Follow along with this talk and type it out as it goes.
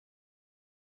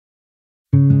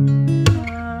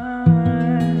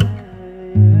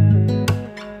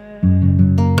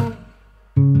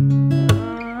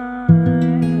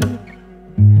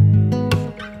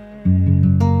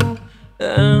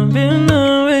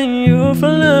for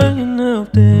long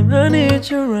enough, damn, I need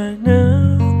you right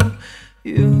now.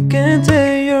 You can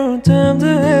take your time to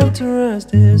have to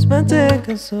rest. This might take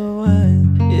us a while.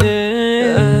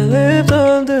 Yeah, I left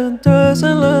all the doors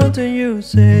unlocked to you.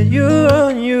 Say you're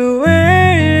on your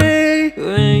way.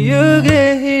 When you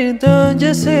get here, don't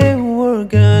just say a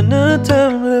word. Got no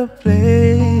time to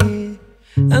play.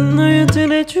 I know you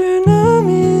think that you know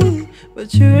me,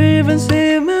 but you even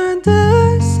see my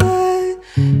dark side.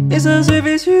 It's as if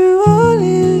it's you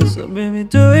only. So baby,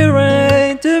 do it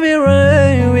right, do it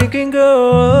right. We can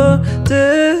go all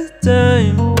the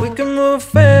time. We can move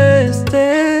fast,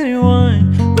 steady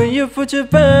wine. When you put your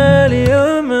body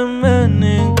on my mind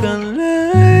and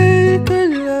collide,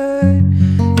 collide.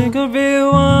 It could be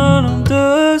one of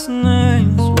those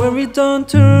nights where we don't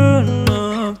turn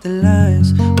off the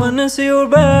lights. Wanna see your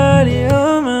body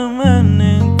on my mind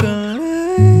and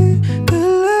collide,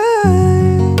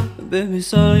 collide. Baby,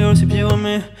 it's all yours if you want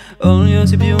me, all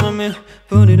yours if you want me.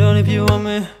 Put it on if you want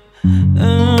me.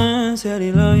 Said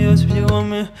it all yours if you want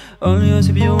me, all yours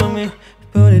if you want me.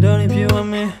 Put it on if you want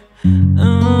me.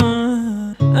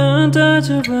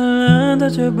 Untouchable,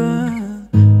 untouchable,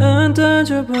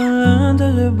 untouchable,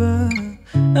 untouchable,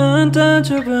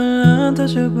 untouchable,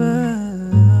 untouchable.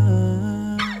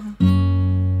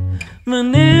 My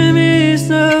name is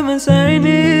no, my sign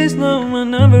is no, my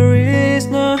number is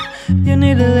no. You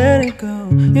need to let it go,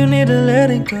 you need to let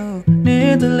it go,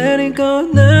 need to let it go.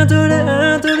 Now to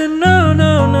the no,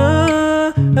 no,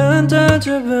 no.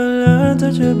 Untouchable,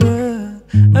 untouchable,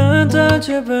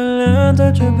 untouchable,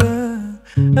 untouchable,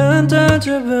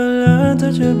 untouchable,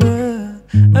 untouchable,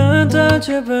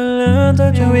 untouchable,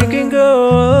 untouchable. We can go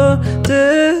all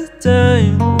the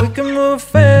time. We can move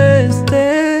fast,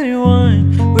 steady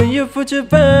wine. When you put your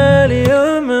body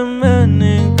on my mind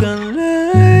and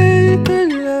collide,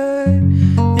 collide.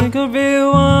 It could be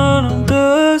one of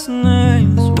those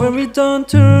nights where we don't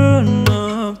turn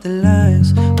off the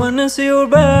lights. Wanna see your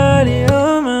body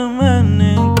on my mind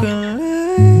and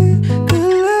collide,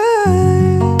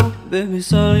 collide. Baby,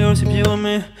 it's all yours if you want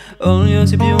me, all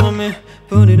yours if you want me.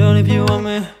 Put it on if you want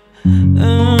me.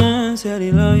 Said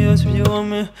it all yours if you want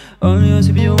me, all yours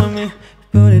if you want me.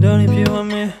 Put it on if you want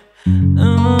me.